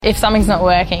If something's not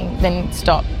working, then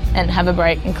stop and have a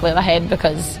break and clear the head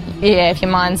because, if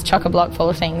your mind's chock-a-block full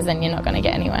of things, then you're not going to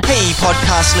get anywhere. Hey,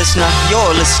 podcast listener,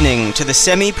 you're listening to the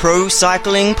Semi-Pro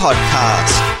Cycling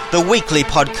Podcast, the weekly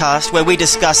podcast where we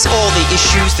discuss all the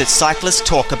issues that cyclists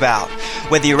talk about.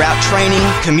 Whether you're out training,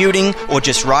 commuting, or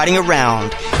just riding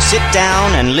around, sit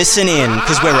down and listen in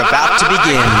because we're about to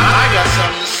begin. I got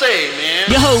something to say, man.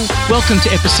 Yo, welcome to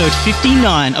episode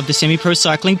 59 of the Semi-Pro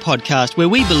Cycling Podcast, where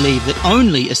we believe that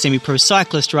only a semi-pro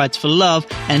cyclist rides for love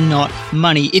and not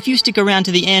money. If you stick around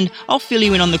to the end, I'll fill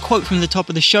you in on the quote from the top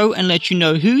of the show and let you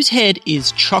know whose head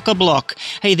is chock-a-block.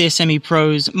 Hey there,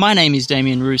 semi-pros. My name is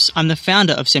Damien Roos. I'm the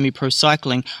founder of Semi-Pro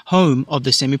Cycling, home of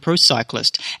the semi-pro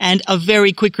cyclist. And a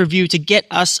very quick review to get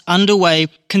us underway.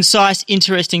 Concise,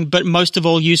 interesting, but most of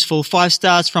all useful. 5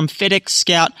 stars from FedEx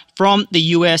Scout from the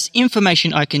US.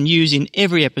 Information I can use in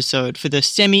every episode. For the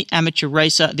semi-amateur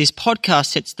racer, this podcast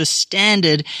sets the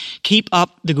standard. Keep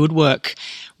up the good work.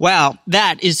 Wow,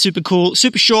 that is super cool,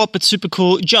 super short, but super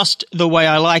cool, just the way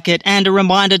I like it. And a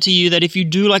reminder to you that if you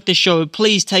do like the show,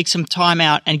 please take some time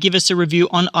out and give us a review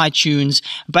on iTunes.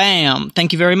 Bam!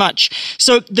 Thank you very much.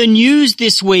 So the news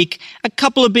this week, a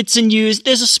couple of bits of news.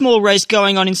 There's a small race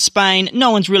going on in Spain.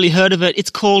 No one's really heard of it. It's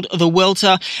called the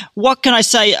Vuelta. What can I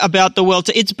say about the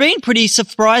Vuelta? It's been pretty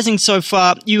surprising so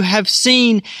far. You have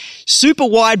seen super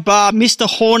wide bar Mr.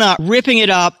 Horner ripping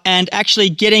it up and actually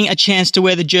getting a chance to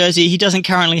wear the jersey. He doesn't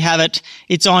currently have it.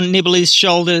 It's on Nibali's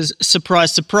shoulders.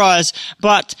 Surprise, surprise.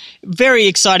 But very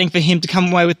exciting for him to come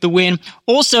away with the win.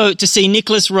 Also to see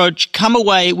Nicolas Roche come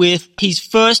away with his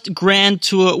first Grand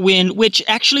Tour win, which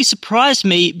actually surprised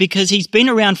me because he's been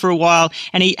around for a while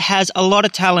and he has a lot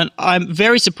of talent. I'm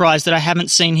very surprised that I haven't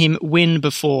seen him win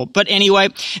before. But anyway,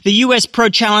 the US Pro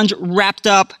Challenge wrapped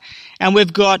up and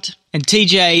we've got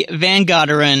TJ Van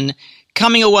Garderen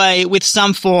coming away with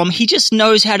some form. He just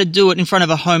knows how to do it in front of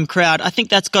a home crowd. I think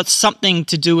that's got something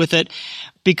to do with it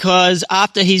because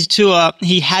after his tour,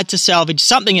 he had to salvage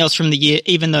something else from the year,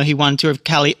 even though he won Tour of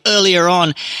Cali earlier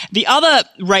on. The other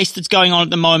race that's going on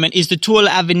at the moment is the Tour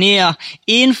l'Avenir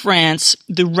in France,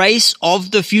 the race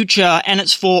of the future, and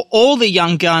it's for all the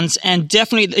young guns and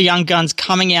definitely the young guns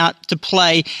coming out to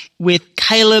play with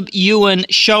Caleb Ewan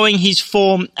showing his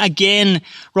form again,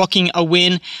 rocking a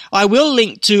win. I will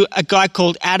link to a guy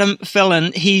called Adam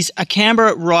Fellon. He's a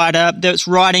Canberra rider that's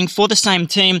riding for the same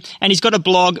team, and he's got a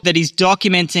blog that he's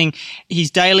documenting his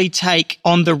daily take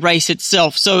on the race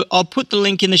itself. So I'll put the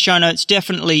link in the show notes.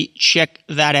 Definitely check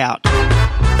that out.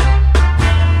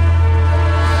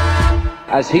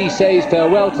 As he says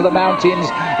farewell to the mountains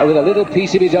with a little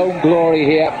piece of his own glory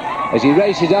here as he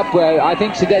races up where I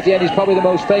think Saint-Etienne is probably the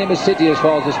most famous city as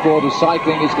far as the sport of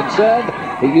cycling is concerned.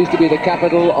 It used to be the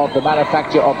capital of the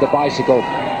manufacture of the bicycle.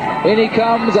 In he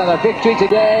comes, and a victory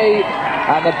today,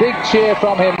 and a big cheer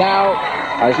from him now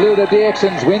as Ludo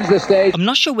Dierksens wins the stage. I'm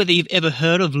not sure whether you've ever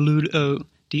heard of Ludo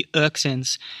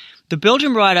Dierksens, the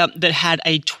Belgian rider that had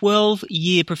a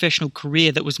 12-year professional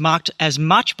career that was marked as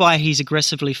much by his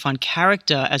aggressively fun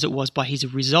character as it was by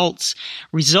his results.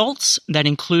 Results that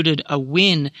included a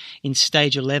win in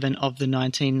stage 11 of the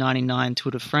 1999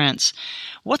 Tour de France.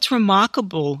 What's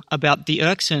remarkable about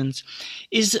Dierksens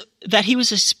is that he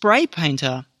was a spray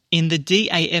painter in the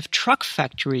DAF truck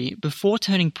factory before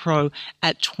turning pro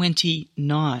at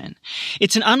 29.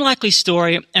 It's an unlikely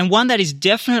story and one that is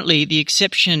definitely the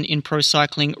exception in pro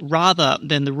cycling rather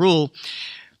than the rule.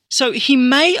 So he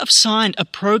may have signed a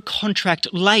pro contract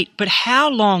late, but how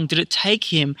long did it take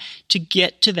him to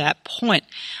get to that point?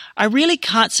 I really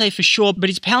can't say for sure, but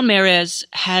his Palmares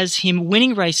has him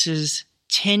winning races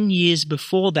 10 years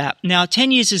before that. Now,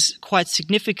 10 years is quite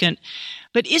significant,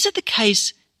 but is it the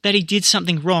case that he did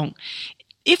something wrong?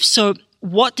 If so,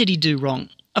 what did he do wrong?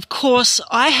 Of course,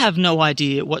 I have no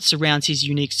idea what surrounds his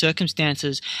unique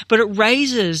circumstances, but it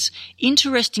raises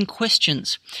interesting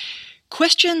questions.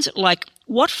 Questions like,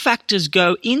 what factors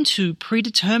go into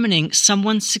predetermining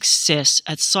someone's success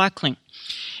at cycling?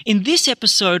 In this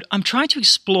episode, I'm trying to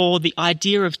explore the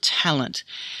idea of talent,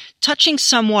 touching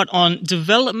somewhat on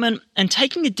development and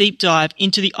taking a deep dive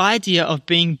into the idea of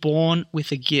being born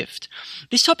with a gift.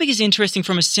 This topic is interesting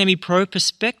from a semi-pro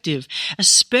perspective,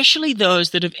 especially those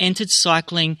that have entered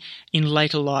cycling in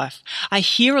later life. I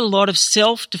hear a lot of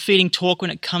self-defeating talk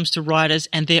when it comes to riders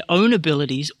and their own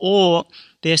abilities or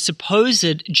their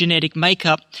supposed genetic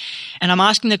makeup, and I'm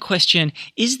asking the question,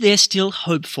 is there still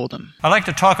hope for them? I'd like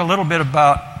to talk a little bit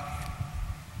about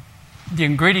the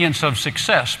ingredients of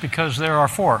success, because there are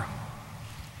 4.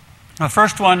 The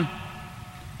first one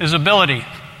is ability.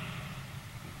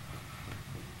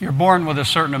 You're born with a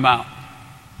certain amount.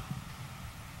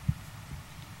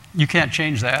 You can't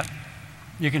change that.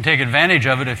 You can take advantage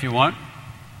of it if you want.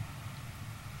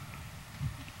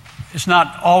 It's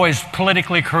not always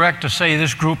politically correct to say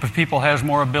this group of people has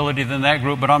more ability than that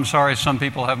group, but I'm sorry, some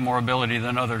people have more ability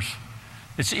than others.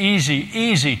 It's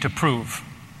easy to prove.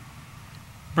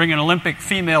 Bring an Olympic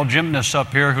female gymnast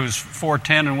up here who's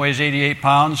 4'10" and weighs 88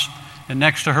 pounds, and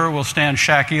next to her will stand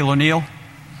Shaquille O'Neal.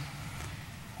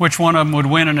 Which one of them would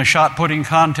win in a shot-putting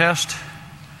contest?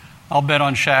 I'll bet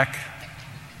on Shaq.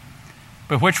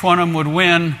 But which one of them would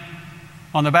win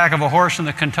on the back of a horse in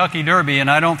the Kentucky Derby?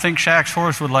 And I don't think Shaq's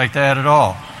horse would like that at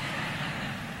all.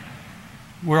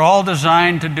 We're all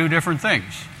designed to do different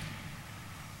things.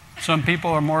 Some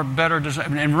people are better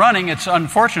designed. In running, it's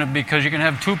unfortunate because you can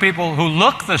have two people who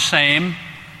look the same,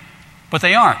 but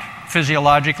they aren't.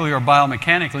 Physiologically or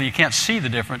biomechanically, you can't see the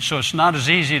difference. So it's not as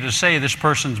easy to say this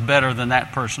person's better than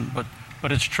that person,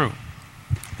 but it's true.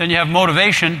 Then you have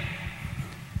motivation.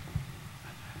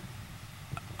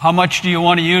 How much do you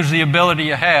want to use the ability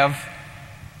you have?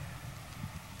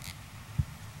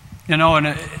 You know,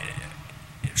 and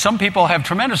some people have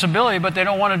tremendous ability, but they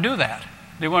don't want to do that.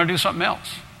 They want to do something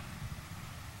else.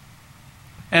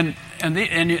 And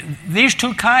these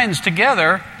two kinds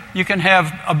together, you can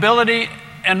have ability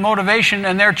and motivation,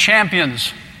 and they're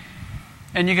champions.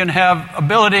 And you can have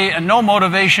ability and no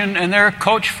motivation, and they're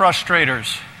coach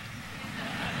frustrators.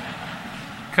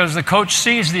 Because the coach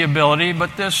sees the ability,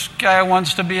 but this guy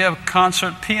wants to be a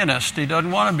concert pianist. He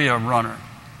doesn't want to be a runner.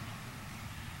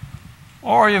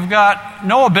 Or you've got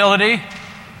no ability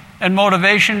and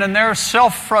motivation, and they're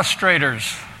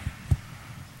self-frustrators.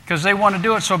 Because they want to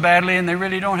do it so badly, and they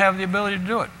really don't have the ability to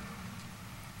do it.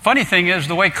 Funny thing is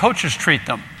the way coaches treat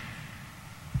them.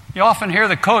 You often hear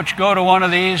the coach go to one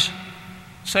of these,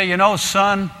 say, you know,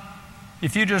 son,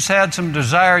 if you just had some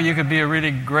desire, you could be a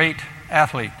really great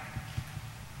athlete.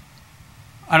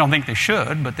 I don't think they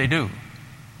should, but they do.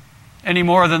 Any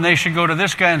more than they should go to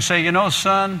this guy and say, you know,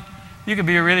 son, you could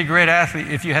be a really great athlete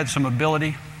if you had some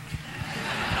ability.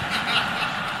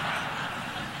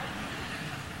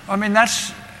 I mean,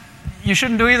 you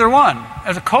shouldn't do either one.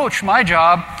 As a coach, my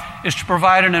job is to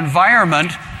provide an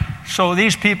environment so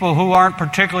these people who aren't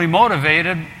particularly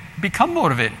motivated become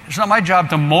motivated. It's not my job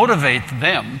to motivate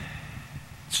them.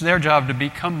 It's their job to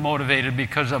become motivated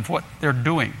because of what they're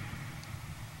doing.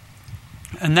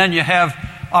 And then you have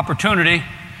opportunity,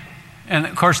 and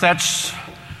of course that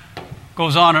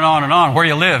goes on and on and on. Where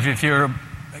you live, if you're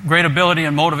great ability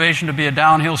and motivation to be a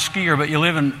downhill skier, but you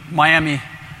live in Miami,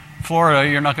 Florida,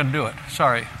 you're not going to do it.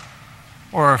 Sorry.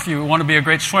 Or if you want to be a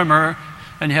great swimmer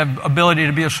and you have ability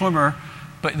to be a swimmer,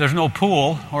 but there's no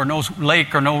pool or no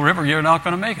lake or no river, you're not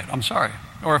going to make it. I'm sorry.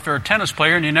 Or if you're a tennis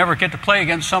player and you never get to play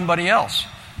against somebody else.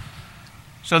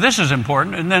 So this is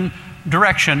important. And then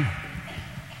direction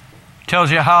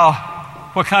tells you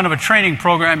what kind of a training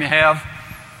program you have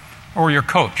or your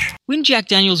coach. When Jack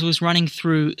Daniels was running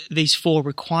through these 4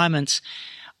 requirements,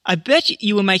 I bet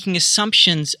you were making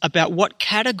assumptions about what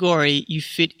category you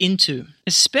fit into.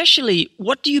 Especially,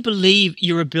 what do you believe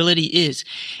your ability is?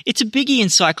 It's a biggie in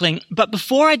cycling, but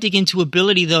before I dig into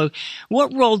ability though,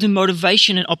 what role do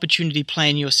motivation and opportunity play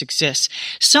in your success?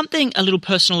 Something a little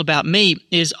personal about me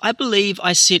is I believe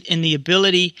I sit in the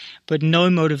ability but no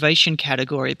motivation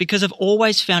category because I've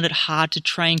always found it hard to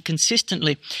train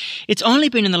consistently. It's only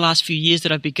been in the last few years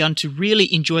that I've begun to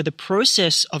really enjoy the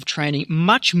process of training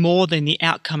much more than the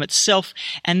outcome itself,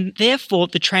 and therefore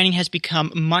the training has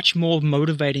become much more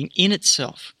motivating in itself.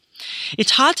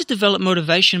 It's hard to develop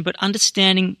motivation, but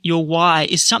understanding your why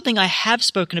is something I have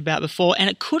spoken about before, and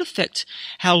it could affect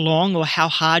how long or how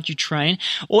hard you train,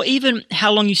 or even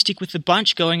how long you stick with the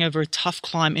bunch going over a tough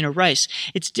climb in a race.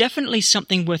 It's definitely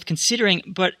something worth considering,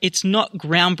 but it's not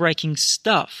groundbreaking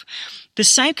stuff. The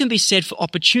same can be said for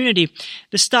opportunity.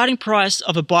 The starting price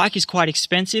of a bike is quite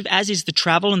expensive, as is the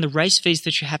travel and the race fees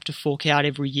that you have to fork out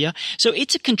every year. So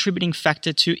it's a contributing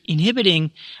factor to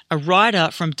inhibiting a rider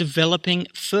from developing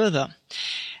further.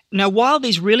 Now, while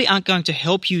these really aren't going to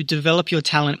help you develop your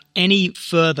talent any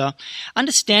further,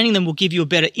 understanding them will give you a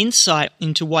better insight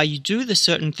into why you do the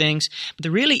certain things. But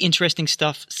the really interesting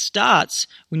stuff starts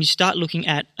when you start looking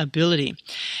at ability.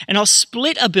 And I'll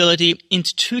split ability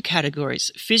into 2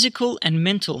 categories, physical and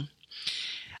mental.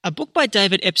 A book by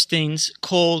David Epstein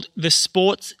called The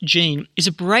Sports Gene is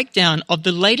a breakdown of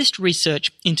the latest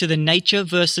research into the nature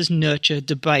versus nurture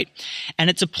debate, and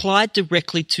it's applied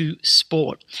directly to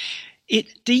sport.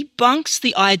 It debunks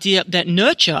the idea that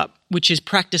nurture, which is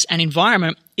practice and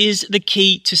environment, is the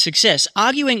key to success,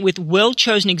 arguing with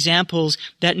well-chosen examples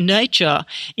that nature,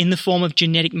 in the form of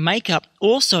genetic makeup,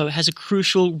 also has a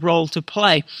crucial role to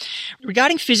play.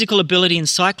 Regarding physical ability in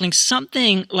cycling,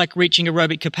 something like reaching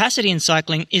aerobic capacity in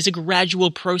cycling is a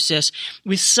gradual process,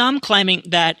 with some claiming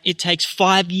that it takes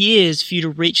 5 years for you to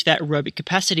reach that aerobic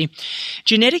capacity.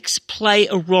 Genetics play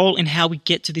a role in how we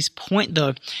get to this point,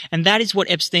 though, and that is what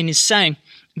Epstein is saying.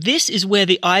 This is where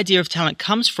the idea of talent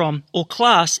comes from, or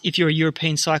class if you're a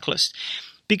European cyclist,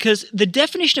 because the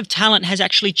definition of talent has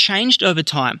actually changed over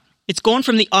time. It's gone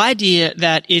from the idea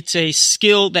that it's a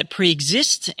skill that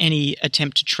pre-exists any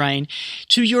attempt to train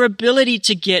to your ability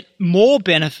to get more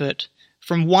benefit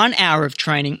from 1 hour of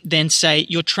training than, say,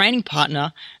 your training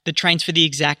partner that trains for the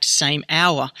exact same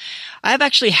hour. I have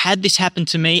actually had this happen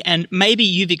to me, and maybe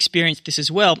you've experienced this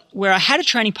as well, where I had a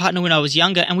training partner when I was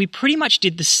younger, and we pretty much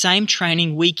did the same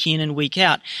training week in and week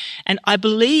out. And I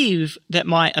believe that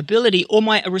my ability or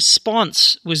my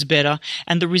response was better,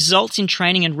 and the results in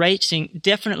training and racing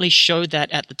definitely showed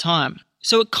that at the time.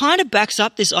 So it kind of backs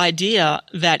up this idea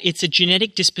that it's a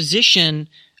genetic disposition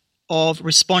of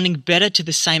responding better to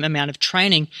the same amount of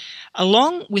training,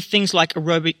 along with things like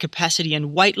aerobic capacity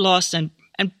and weight loss and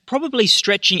probably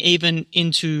stretching even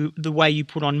into the way you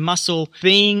put on muscle,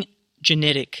 being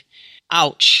genetic.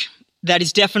 Ouch. That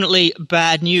is definitely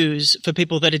bad news for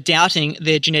people that are doubting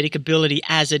their genetic ability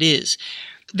as it is.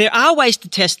 There are ways to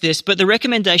test this, but the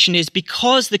recommendation is,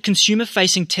 because the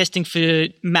consumer-facing testing for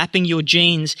mapping your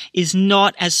genes is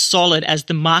not as solid as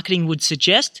the marketing would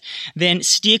suggest, then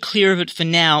steer clear of it for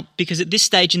now, because at this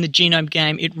stage in the genome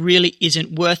game, it really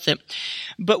isn't worth it.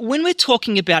 But when we're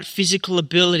talking about physical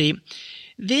ability,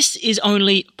 this is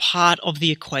only part of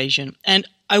the equation. And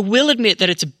I will admit that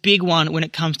it's a big one when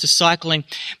it comes to cycling,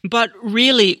 but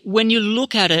really, when you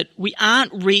look at it, we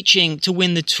aren't reaching to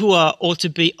win the Tour or to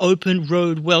be open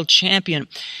road world champion.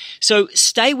 So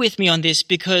stay with me on this,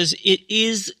 because it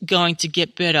is going to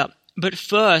get better. But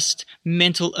first,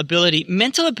 mental ability.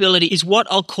 Mental ability is what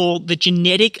I'll call the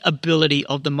genetic ability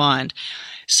of the mind.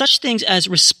 Such things as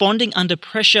responding under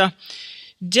pressure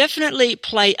definitely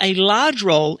play a large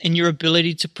role in your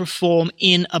ability to perform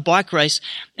in a bike race.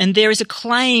 And there is a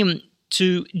claim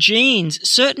to genes,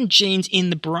 certain genes in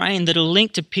the brain that are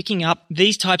linked to picking up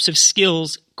these types of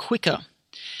skills quicker.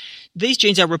 These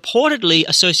genes are reportedly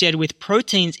associated with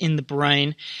proteins in the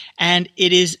brain, and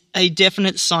it is a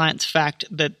definite science fact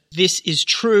that this is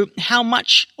true. How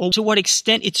much or to what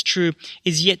extent it's true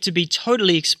is yet to be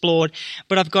totally explored,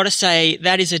 but I've got to say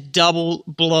that is a double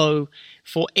blow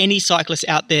for any cyclists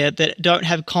out there that don't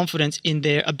have confidence in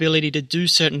their ability to do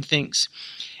certain things.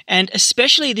 And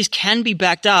especially this can be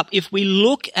backed up if we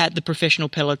look at the professional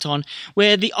peloton,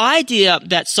 where the idea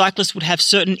that cyclists would have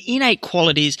certain innate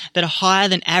qualities that are higher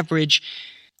than average,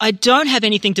 I don't have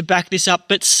anything to back this up,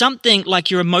 but something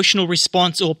like your emotional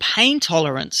response or pain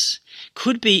tolerance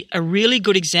could be a really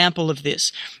good example of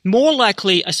this. More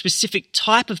likely a specific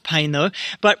type of pain though,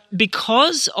 but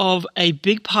because of a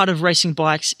big part of racing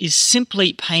bikes is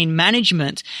simply pain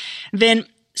management, then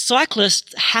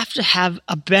cyclists have to have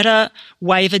a better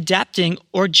way of adapting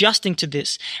or adjusting to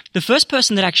this. The first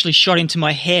person that actually shot into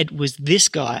my head was this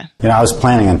guy. I was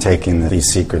planning on taking these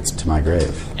secrets to my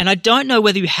grave. And I don't know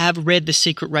whether you have read The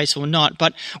Secret Race or not,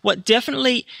 but what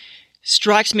definitely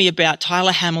strikes me about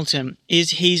Tyler Hamilton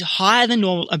is his higher than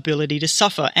normal ability to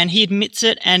suffer, and he admits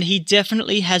it, and he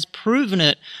definitely has proven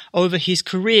it over his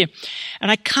career. And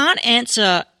I can't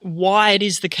answer why it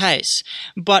is the case,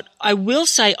 but I will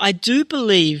say I do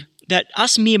believe that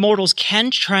us mere mortals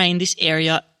can train this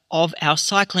area of our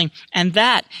cycling, and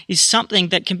that is something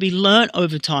that can be learned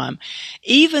over time.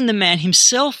 Even the man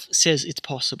himself says it's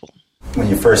possible. When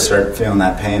you first start feeling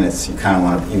that pain, you kind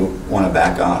of want to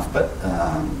back off, but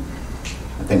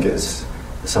I think it's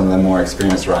some of the more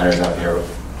experienced riders out here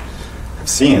have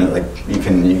seen it. Like you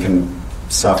can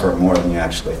suffer more than you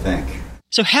actually think.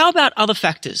 So how about other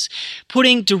factors?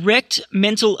 Putting direct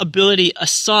mental ability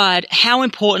aside, how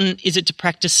important is it to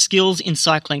practice skills in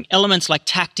cycling? Elements like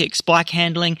tactics, bike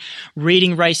handling,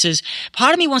 reading races.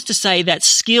 Part of me wants to say that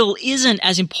skill isn't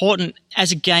as important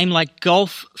as a game like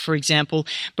golf, for example,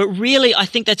 but really I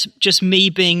think that's just me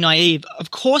being naive.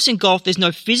 Of course, in golf, there's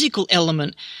no physical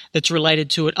element that's related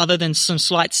to it other than some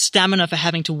slight stamina for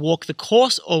having to walk the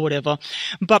course or whatever.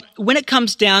 But when it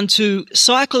comes down to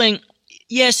cycling,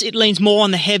 yes, it leans more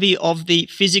on the heavy of the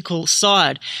physical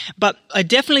side, but I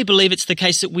definitely believe it's the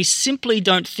case that we simply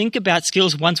don't think about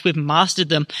skills once we've mastered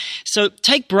them. So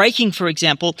take braking, for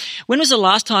example. When was the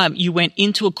last time you went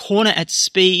into a corner at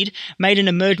speed, made an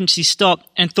emergency stop,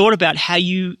 and thought about how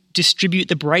you distribute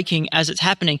the braking as it's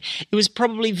happening, it was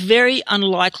probably very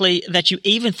unlikely that you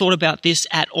even thought about this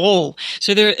at all.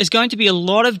 So there is going to be a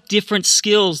lot of different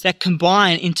skills that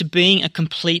combine into being a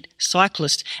complete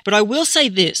cyclist. But I will say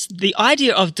this, the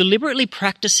idea of deliberately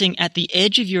practicing at the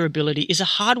edge of your ability is a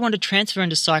hard one to transfer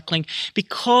into cycling,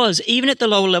 because even at the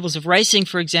lower levels of racing,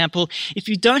 for example, if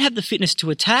you don't have the fitness to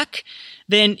attack,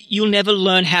 then you'll never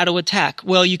learn how to attack.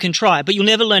 Well, you can try, but you'll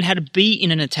never learn how to be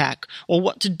in an attack or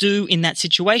what to do in that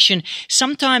situation.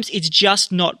 Sometimes it's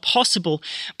just not possible.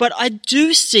 But I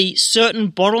do see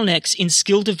certain bottlenecks in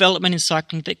skill development in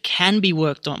cycling that can be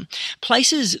worked on.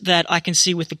 Places that I can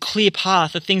see with a clear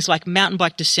path are things like mountain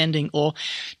bike descending or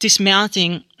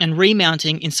dismounting and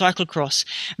remounting in cyclocross.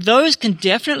 Those can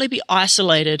definitely be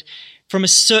isolated from a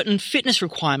certain fitness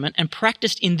requirement and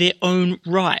practiced in their own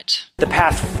right. The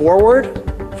path forward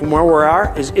from where we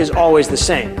are is always the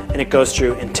same, and it goes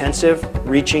through intensive,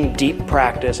 reaching, deep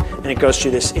practice, and it goes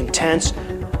through this intense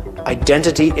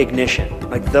identity ignition.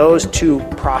 Like those two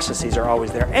processes are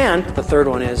always there. And the third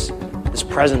one is this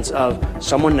presence of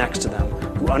someone next to them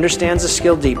who understands the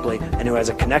skill deeply and who has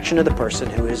a connection to the person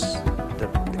who is the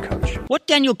coach. What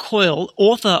Daniel Coyle,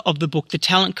 author of the book The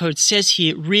Talent Code, says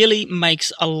here really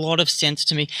makes a lot of sense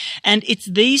to me. And it's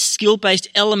these skill-based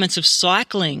elements of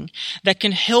cycling that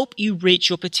can help you reach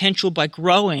your potential by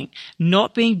growing,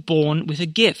 not being born with a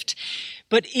gift.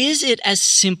 But is it as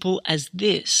simple as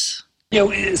this?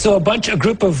 So a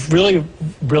group of really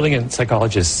brilliant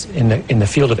psychologists in the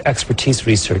field of expertise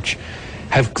research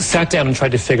have sat down and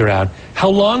tried to figure out how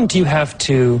long do you have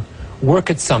to work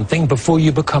at something before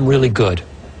you become really good,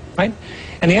 right?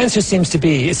 And the answer seems to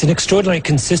be, it's an extraordinarily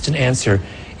consistent answer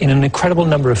in an incredible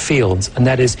number of fields, and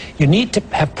that is you need to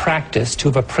have practiced, to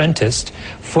have apprenticed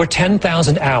for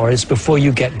 10,000 hours before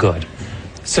you get good.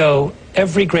 So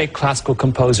every great classical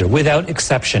composer, without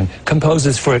exception,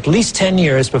 composes for at least 10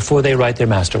 years before they write their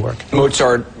masterwork.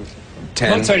 Mozart,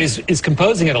 10. Mozart is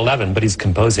composing at 11, but he's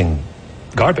composing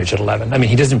garbage at 11. I mean,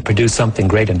 he doesn't produce something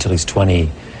great until he's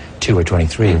 22 or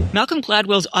 23. Malcolm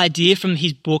Gladwell's idea from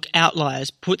his book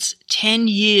Outliers puts 10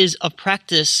 years of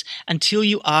practice until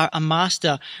you are a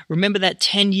master. Remember that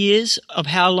 10 years of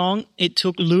how long it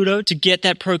took Ludo to get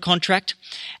that pro contract?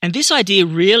 And this idea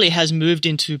really has moved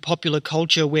into popular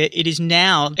culture, where it is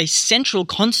now a central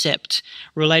concept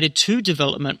related to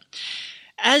development.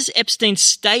 As Epstein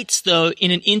states, though,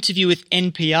 in an interview with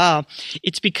NPR,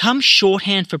 it's become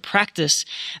shorthand for practice.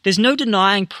 There's no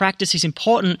denying practice is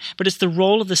important, but it's the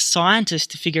role of the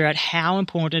scientist to figure out how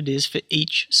important it is for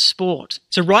each sport.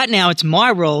 So right now, it's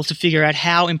my role to figure out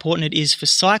how important it is for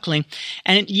cycling.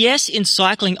 And yes, in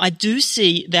cycling, I do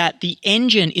see that the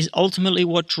engine is ultimately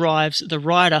what drives the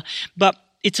rider, but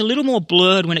it's a little more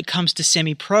blurred when it comes to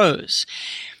semi-pros.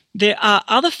 There are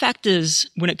other factors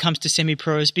when it comes to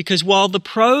semi-pros, because while the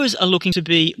pros are looking to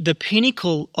be the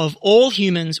pinnacle of all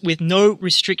humans with no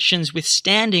restrictions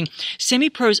withstanding,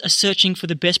 semi-pros are searching for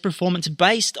the best performance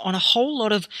based on a whole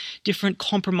lot of different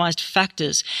compromised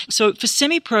factors. So for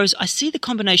semi-pros, I see the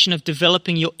combination of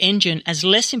developing your engine as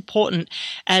less important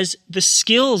as the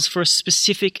skills for a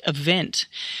specific event.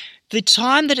 The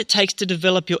time that it takes to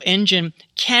develop your engine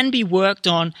can be worked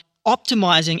on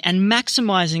optimizing and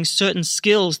maximizing certain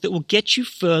skills that will get you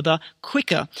further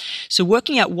quicker. So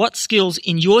working out what skills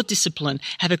in your discipline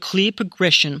have a clear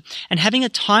progression and having a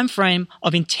time frame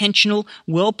of intentional,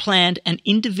 well-planned and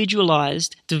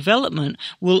individualized development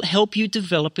will help you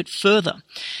develop it further.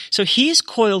 So here's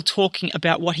Coyle talking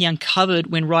about what he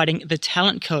uncovered when writing The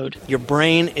Talent Code. Your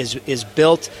brain is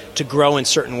built to grow in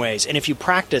certain ways, and if you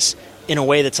practice in a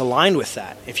way that's aligned with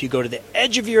that, if you go to the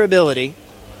edge of your ability,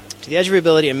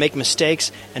 and make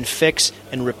mistakes and fix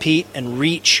and repeat and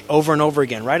reach over and over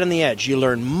again, right on the edge, you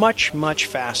learn much, much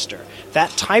faster.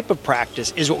 That type of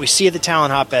practice is what we see at the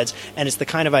Talent Hotbeds, and it's the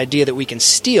kind of idea that we can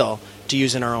steal to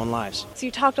use in our own lives. So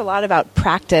you talked a lot about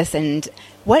practice, and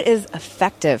what is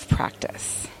effective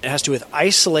practice? It has to do with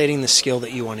isolating the skill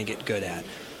that you want to get good at.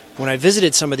 When I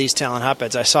visited some of these Talent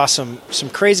Hotbeds, I saw some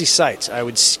crazy sights. I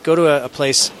would go to a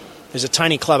place. There's a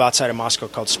tiny club outside of Moscow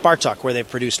called Spartak, where they've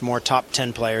produced more top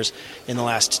 10 players in the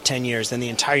last 10 years than the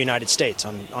entire United States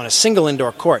on a single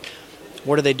indoor court.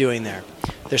 What are they doing there?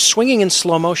 They're swinging in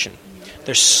slow motion.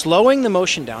 They're slowing the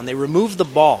motion down. They remove the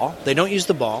ball. They don't use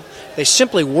the ball. They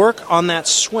simply work on that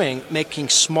swing, making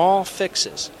small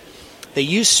fixes. They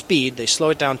use speed. They slow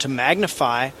it down to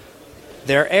magnify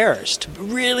their errors, to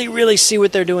really, really see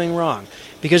what they're doing wrong.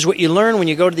 Because what you learn when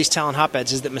you go to these Talent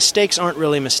Hotbeds is that mistakes aren't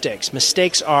really mistakes.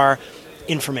 Mistakes are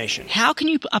information. How can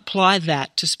you apply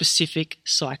that to specific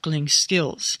cycling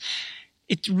skills?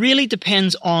 It really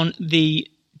depends on the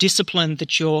discipline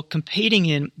that you're competing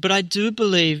in, but I do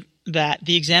believe that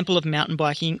the example of mountain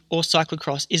biking or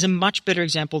cyclocross is a much better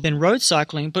example than road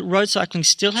cycling, but road cycling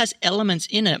still has elements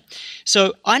in it.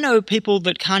 So I know people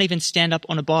that can't even stand up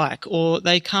on a bike, or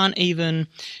they can't even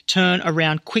turn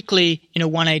around quickly in a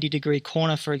 180-degree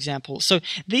corner, for example. So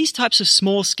these types of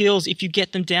small skills, if you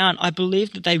get them down, I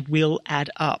believe that they will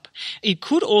add up. It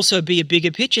could also be a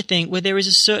bigger picture thing where there is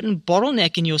a certain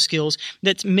bottleneck in your skills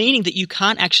that's meaning that you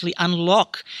can't actually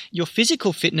unlock your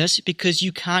physical fitness because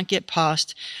you can't get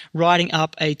past riding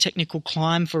up a technical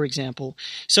climb, for example.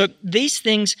 So these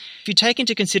things, if you take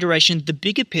into consideration the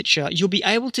bigger picture, you'll be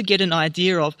able to get an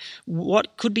idea of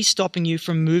what could be stopping you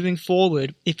from moving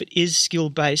forward if it is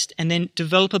skill-based, and then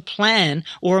develop a plan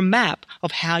or a map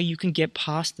of how you can get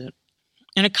past it.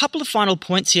 And a couple of final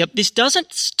points here. This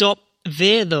doesn't stop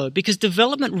there though, because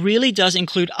development really does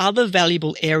include other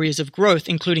valuable areas of growth,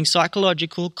 including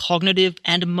psychological, cognitive,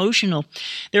 and emotional.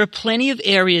 There are plenty of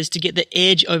areas to get the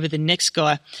edge over the next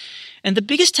guy. And the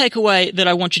biggest takeaway that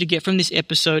I want you to get from this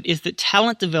episode is that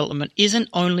talent development isn't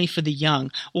only for the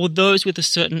young or those with a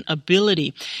certain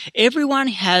ability. Everyone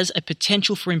has a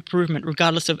potential for improvement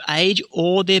regardless of age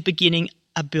or their beginning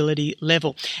ability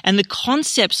level. And the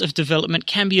concepts of development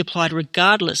can be applied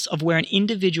regardless of where an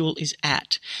individual is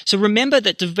at. So remember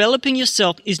that developing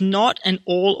yourself is not an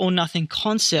all or nothing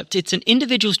concept. It's an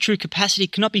individual's true capacity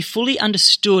cannot be fully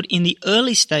understood in the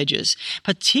early stages,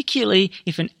 particularly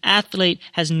if an athlete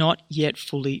has not yet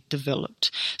fully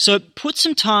developed. So put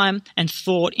some time and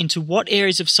thought into what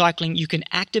areas of cycling you can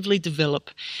actively develop.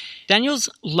 Daniel's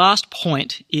last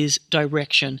point is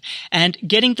direction, and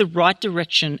getting the right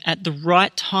direction at the right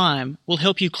time will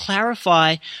help you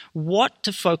clarify what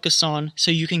to focus on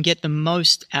so you can get the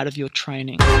most out of your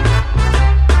training.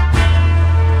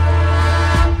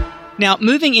 Now,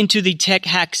 moving into the tech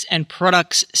hacks and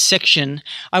products section,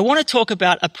 I want to talk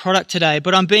about a product today,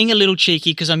 but I'm being a little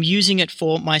cheeky because I'm using it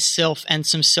for myself and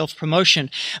some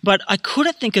self-promotion. But I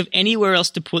couldn't think of anywhere else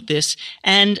to put this,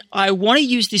 and I want to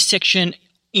use this section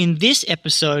in this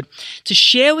episode to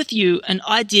share with you an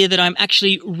idea that I'm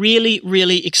actually really,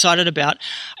 really excited about.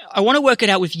 I want to work it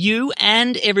out with you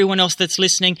and everyone else that's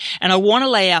listening, and I want to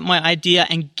lay out my idea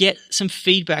and get some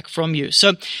feedback from you.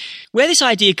 So where this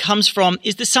idea comes from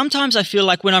is that sometimes I feel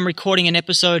like when I'm recording an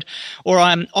episode or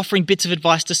I'm offering bits of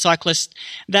advice to cyclists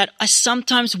that I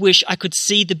sometimes wish I could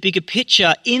see the bigger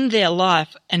picture in their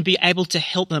life and be able to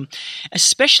help them,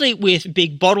 especially with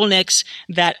big bottlenecks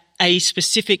that a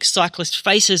specific cyclist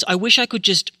faces. I wish I could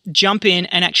just jump in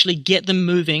and actually get them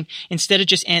moving instead of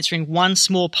just answering one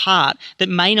small part that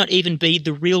may not even be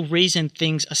the real reason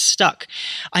things are stuck.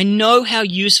 I know how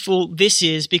useful this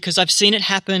is because I've seen it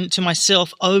happen to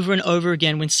myself over and over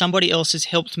again when somebody else has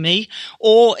helped me,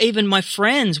 or even my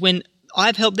friends when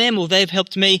I've helped them or they've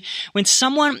helped me. When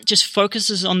someone just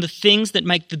focuses on the things that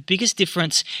make the biggest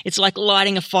difference, it's like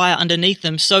lighting a fire underneath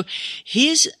them. So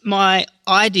here's my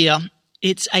idea.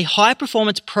 It's a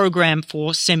high-performance program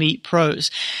for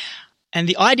semi-pros. And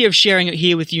the idea of sharing it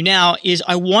here with you now is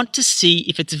I want to see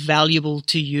if it's valuable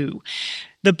to you.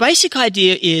 The basic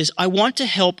idea is I want to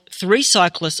help 3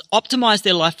 cyclists optimize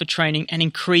their life for training and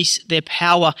increase their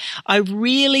power. I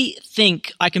really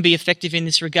think I can be effective in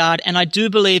this regard, and I do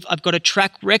believe I've got a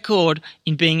track record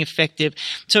in being effective.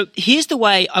 So here's the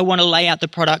way I want to lay out the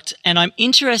product, and I'm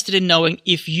interested in knowing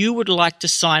if you would like to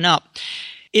sign up.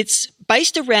 It's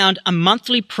based around a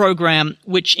monthly program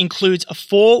which includes a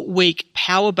 4-week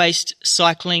power-based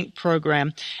cycling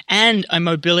program and a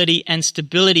mobility and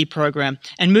stability program.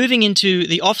 And moving into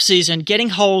the off-season, getting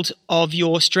hold of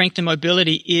your strength and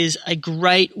mobility is a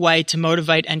great way to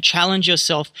motivate and challenge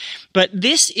yourself. But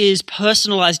this is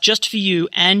personalized just for you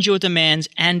and your demands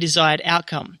and desired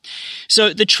outcome.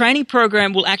 So the training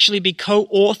program will actually be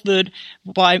co-authored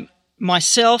by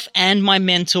myself and my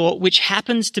mentor, which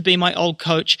happens to be my old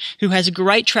coach, who has a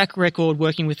great track record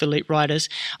working with elite riders.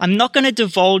 I'm not going to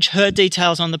divulge her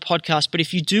details on the podcast, but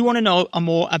if you do want to know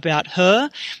more about her,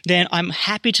 then I'm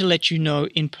happy to let you know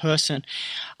in person.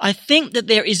 I think that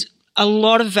there is a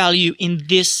lot of value in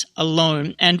this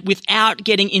alone, and without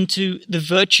getting into the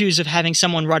virtues of having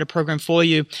someone write a program for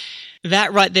you,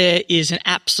 that right there is an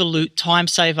absolute time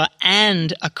saver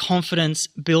and a confidence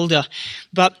builder.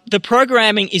 But the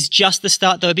programming is just the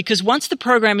start though, because once the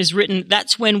program is written,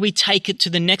 that's when we take it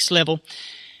to the next level.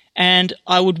 And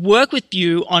I would work with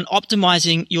you on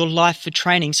optimizing your life for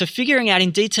training. So figuring out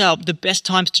in detail the best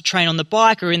times to train on the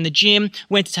bike or in the gym,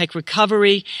 when to take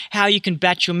recovery, how you can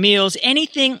batch your meals,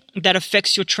 anything that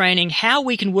affects your training, how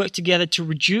we can work together to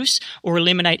reduce or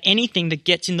eliminate anything that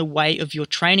gets in the way of your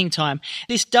training time.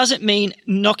 This doesn't mean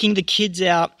knocking the kids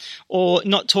out or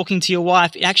not talking to your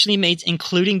wife. It actually means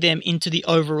including them into the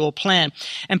overall plan.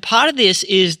 And part of this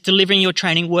is delivering your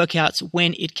training workouts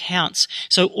when it counts.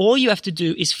 So all you have to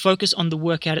do is focus on the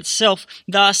workout itself.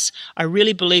 Thus, I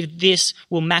really believe this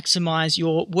will maximize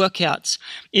your workouts.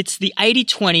 It's the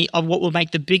 80-20 of what will make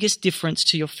the biggest difference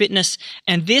to your fitness.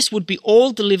 And this would be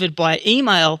all delivered by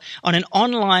email on an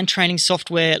online training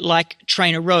software like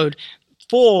Trainer Road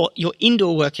for your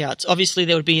indoor workouts. Obviously,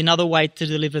 there would be another way to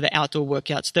deliver the outdoor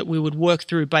workouts that we would work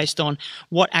through based on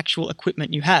what actual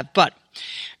equipment you have. But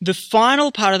the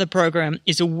final part of the program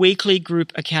is a weekly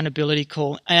group accountability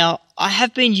call. Now, I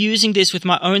have been using this with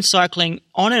my own cycling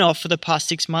on and off for the past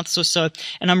 6 months or so,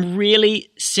 and I'm really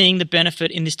seeing the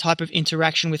benefit in this type of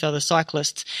interaction with other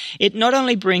cyclists. It not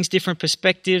only brings different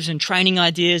perspectives and training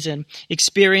ideas and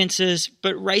experiences,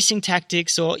 but racing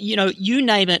tactics or, you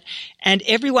name it, and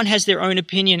everyone has their own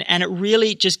opinion, and it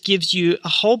really just gives you a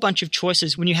whole bunch of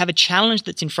choices when you have a challenge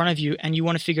that's in front of you and you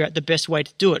want to figure out the best way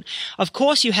to do it. Of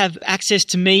course, you have access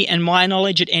to me and my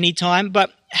knowledge at any time,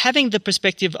 but having the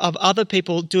perspective of other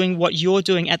people doing what you're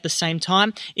doing at the same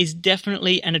time is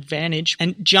definitely an advantage.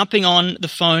 And jumping on the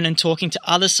phone and talking to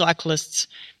other cyclists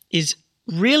is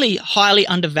really highly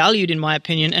undervalued in my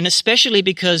opinion, and especially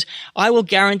because I will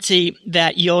guarantee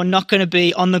that you're not going to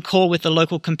be on the call with a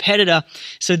local competitor.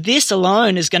 So this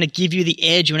alone is going to give you the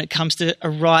edge when it comes to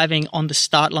arriving on the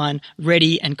start line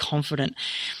ready and confident.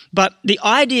 But the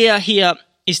idea here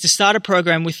is to start a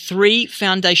program with 3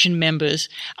 foundation members,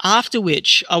 after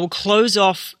which I will close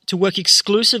off to work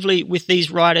exclusively with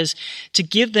these riders to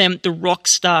give them the rock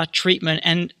star treatment.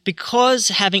 And because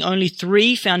having only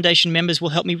 3 foundation members will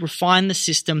help me refine the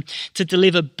system to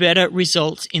deliver better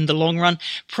results in the long run.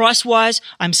 Price-wise,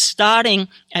 I'm starting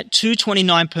at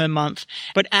 $229 per month,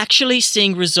 but actually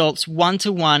seeing results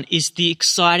one-to-one is the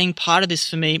exciting part of this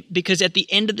for me, because at the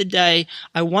end of the day,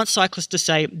 I want cyclists to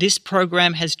say, this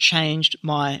program has changed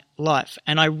my life.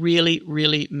 And I really,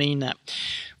 really mean that.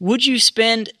 Would you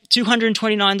spend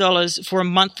 $229 for a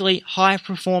monthly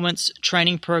high-performance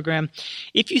training program?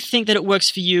 If you think that it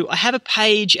works for you, I have a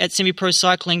page at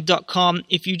semiprocycling.com.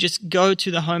 If you just go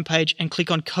to the homepage and click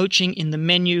on coaching in the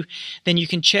menu, then you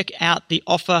can check out the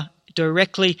offer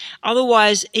directly.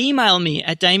 Otherwise, email me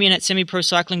at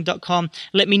damien@semiprocycling.com.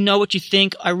 Let me know what you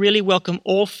think. I really welcome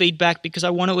all feedback because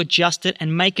I want to adjust it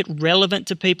and make it relevant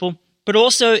to people. But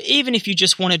also, even if you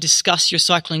just want to discuss your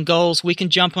cycling goals, we can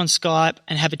jump on Skype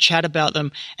and have a chat about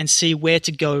them and see where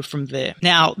to go from there.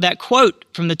 Now, that quote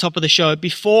from the top of the show,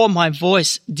 before my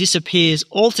voice disappears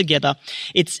altogether,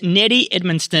 it's Nettie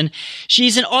Edmonston.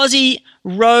 She's an Aussie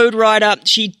road rider.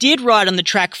 She did ride on the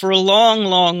track for a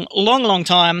long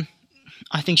time.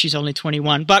 I think she's only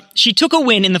 21, but she took a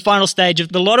win in the final stage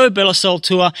of the Lotto Belisol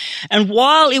Tour. And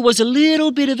while it was a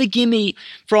little bit of a gimme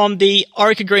from the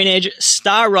Orica Green Edge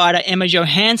star rider Emma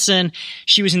Johansson,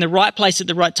 she was in the right place at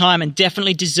the right time and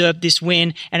definitely deserved this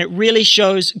win. And it really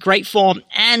shows great form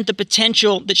and the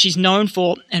potential that she's known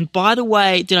for. And by the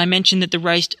way, did I mention that the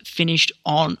race finished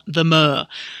on the Mur?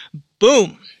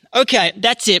 Boom. Okay,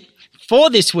 that's it for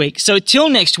this week. So till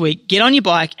next week, get on your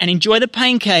bike and enjoy the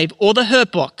Pain Cave or the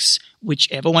Hurt Box,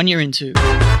 whichever one you're into.